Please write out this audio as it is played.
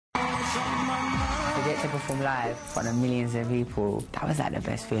To get to perform live in front of millions of people, that was like the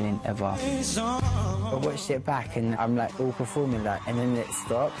best feeling ever. I watched it back and I'm like all performing like, and then it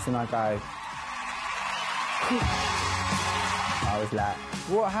stops and I go... I was like,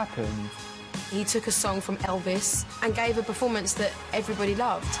 what happened? He took a song from Elvis and gave a performance that everybody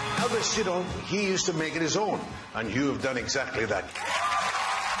loved. Elvis, you know, he used to make it his own, and you have done exactly that.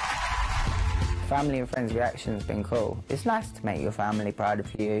 Family and friends' reaction's been cool. It's nice to make your family proud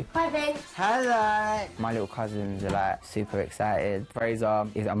of you. Hi, Vince. Hello. My little cousins are like super excited. Fraser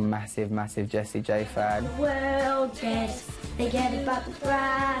is a massive, massive Jessie J fan. The world, yes. They get about the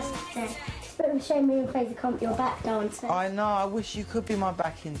brass. It's a bit of a shame me and Fraser can't be your back dancers. I know, I wish you could be my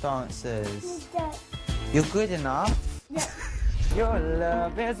backing dancers. You're good enough. Yeah. Your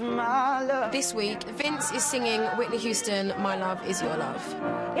love is my love. This week, Vince is singing Whitney Houston, My Love Is Your Love.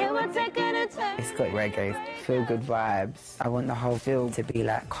 It will take a turn. It's got reggae, feel-good vibes. I want the whole field to be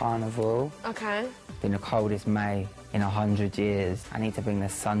like carnival. Okay. Been the coldest May in 100 years. I need to bring the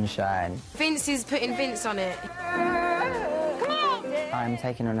sunshine. Vince is putting Vince on it. Come on! I'm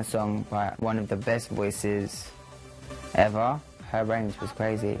taking on a song by one of the best voices ever. Her range was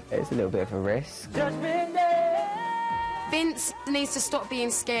crazy. It's a little bit of a risk. Vince needs to stop being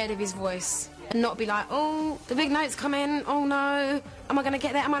scared of his voice and not be like, oh, the big notes come in, oh no, am I going to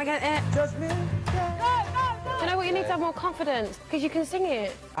get there, am I going to get there? Do you know what, you need to have more confidence, because you can sing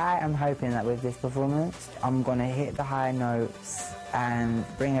it. I am hoping that with this performance, I'm going to hit the high notes and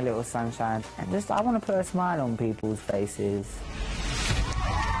bring a little sunshine. And just, I want to put a smile on people's faces.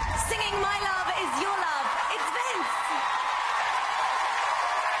 Singing My Love Is Your Love, it's Vince!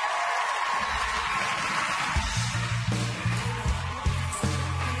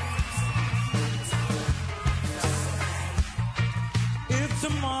 If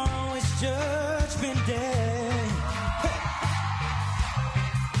tomorrow is Judgment Day,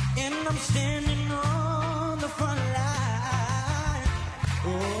 and I'm standing on the front line,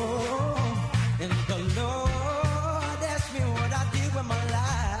 oh, and the Lord asked me what I did with my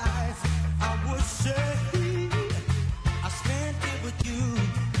life, I would say I spent it with you.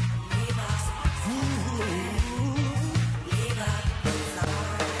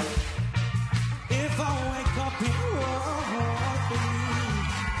 If I wake up in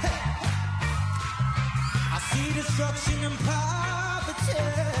see destruction and poverty,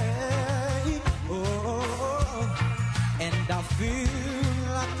 oh, and I feel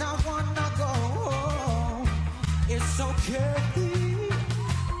like I wanna go home. It's okay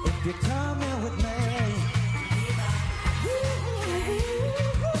if you're coming with me.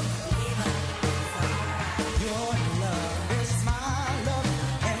 Your love is my love,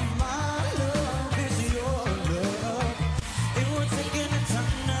 and my love is your love. It would take an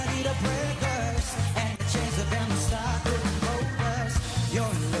eternity to break us, and the chains of them start to hold us.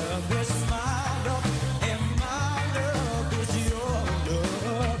 Your love is my love, and my love is your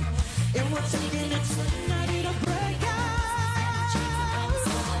love. It would take an eternity to break us.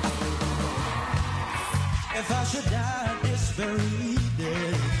 If I should die this very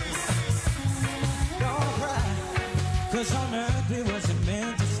day, don't cry, 'cause on earth we wasn't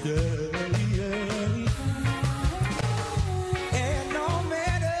meant to stay. And no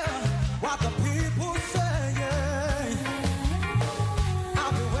matter what the people say,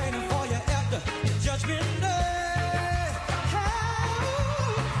 I'll be waiting for you after the judgment day.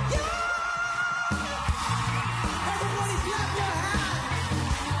 Yeah. Everybody clap your hands.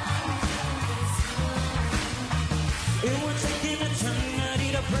 It would take an eternity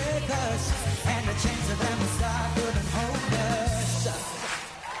to break us, and the chains of them start couldn't hold us.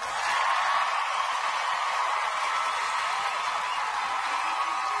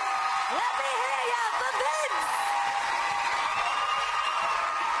 Let me hear ya for Vince!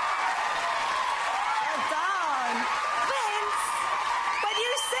 Well done! Vince, when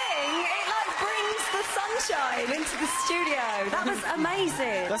you sing, it like brings the sunshine into the studio. That was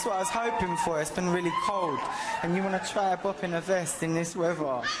amazing. That's what I was hoping for. It's been really cold. And you want to try a bop in a vest in this weather.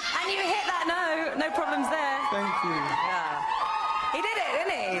 And you hit that note, no problems there. Thank you. Yeah. He did it,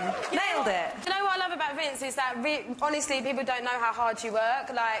 didn't he? Nailed it. You know what I love about Vince is that, honestly, people don't know how hard you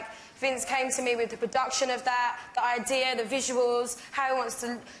work. Like, Vince came to me with the production of that, the idea, the visuals, how he wants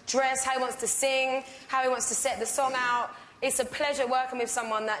to dress, how he wants to sing, how he wants to set the song out. It's a pleasure working with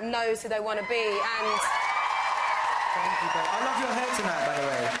someone that knows who they want to be, and... Thank you, babe. I love your hair tonight, by the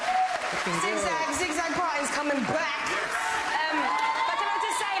way. Zigzag Brighton's coming back. But can I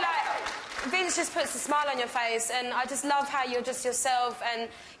just say, like, Vince just puts a smile on your face, and I just love how you're just yourself and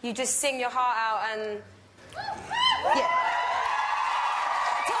you just sing your heart out, and... Yeah.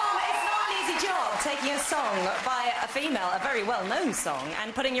 Tom, it's not an easy job. taking a song by a female, a very well-known song,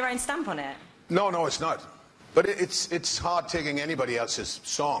 and putting your own stamp on it. No, it's not. But it's hard taking anybody else's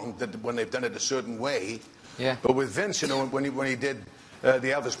song that when they've done it a certain way. Yeah. But with Vince, you know, when he did the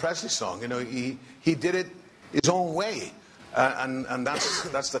Elvis Presley song, you know, he did it his own way. And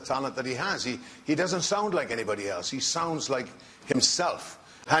that's the talent that he has. He doesn't sound like anybody else. He sounds like himself.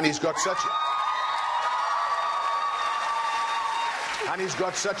 And he's got such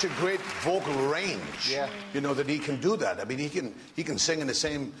a great vocal range, you know, that he can do that. I mean, he can sing in the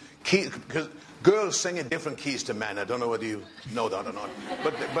same key, because girls sing in different keys to men. I don't know whether you know that or not,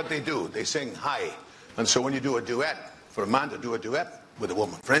 but they do. They sing high. And so when you do a duet, for a man to do a duet with a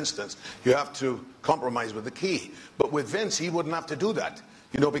woman, for instance, you have to compromise with the key. But with Vince, he wouldn't have to do that,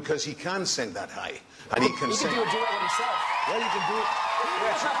 you know, because he can sing that high. And he can sing. He can do a duet with himself. Yeah, you can do it.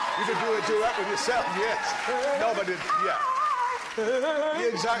 Yes, you can do a duet with yourself, yes. No, but yeah,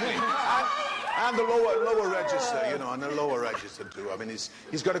 exactly. And the lower register, you know, and the lower register too. I mean,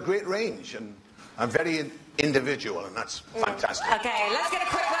 he's got a great range and very individual, and that's fantastic. Okay, let's get a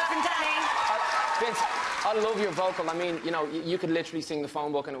quick word from Danny. Vince, I love your vocal. I mean, you know, you could literally sing the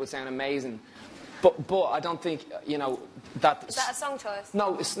phone book and it would sound amazing. But I don't think, you know, that... Is that a song choice?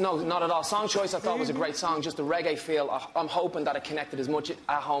 No, not at all. Song choice I thought was a great song, just the reggae feel. I'm hoping that it connected as much at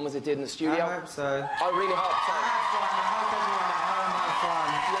home as it did in the studio. I hope so. I really hope so. I hope everyone at home had fun.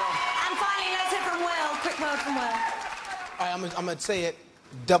 You know, And finally, let's hear from Will. Quick word from Will. All right, I'm going to say it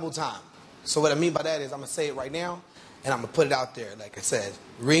double time. So what I mean by that is I'm going to say it right now, and I'm going to put it out there. Like I said,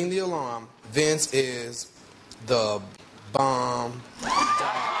 ring the alarm. Vince is the bomb. I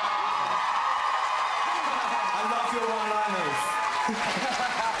love your one-liners.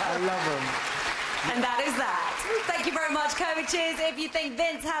 I love them. And that is that. Thank you very much, coaches. If you think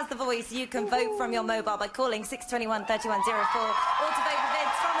Vince has the voice, you can vote from your mobile by calling 621 3104 or to vote for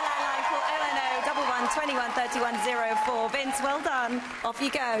Vince from a landline, call 090 11 21 31 004. Vince, well done. Off you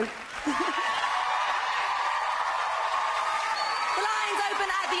go. The lines open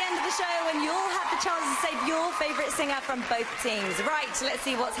at the end of the show and you'll have the chance to save your favourite singer from both teams. Right, let's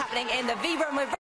see what's happening in the V-Room with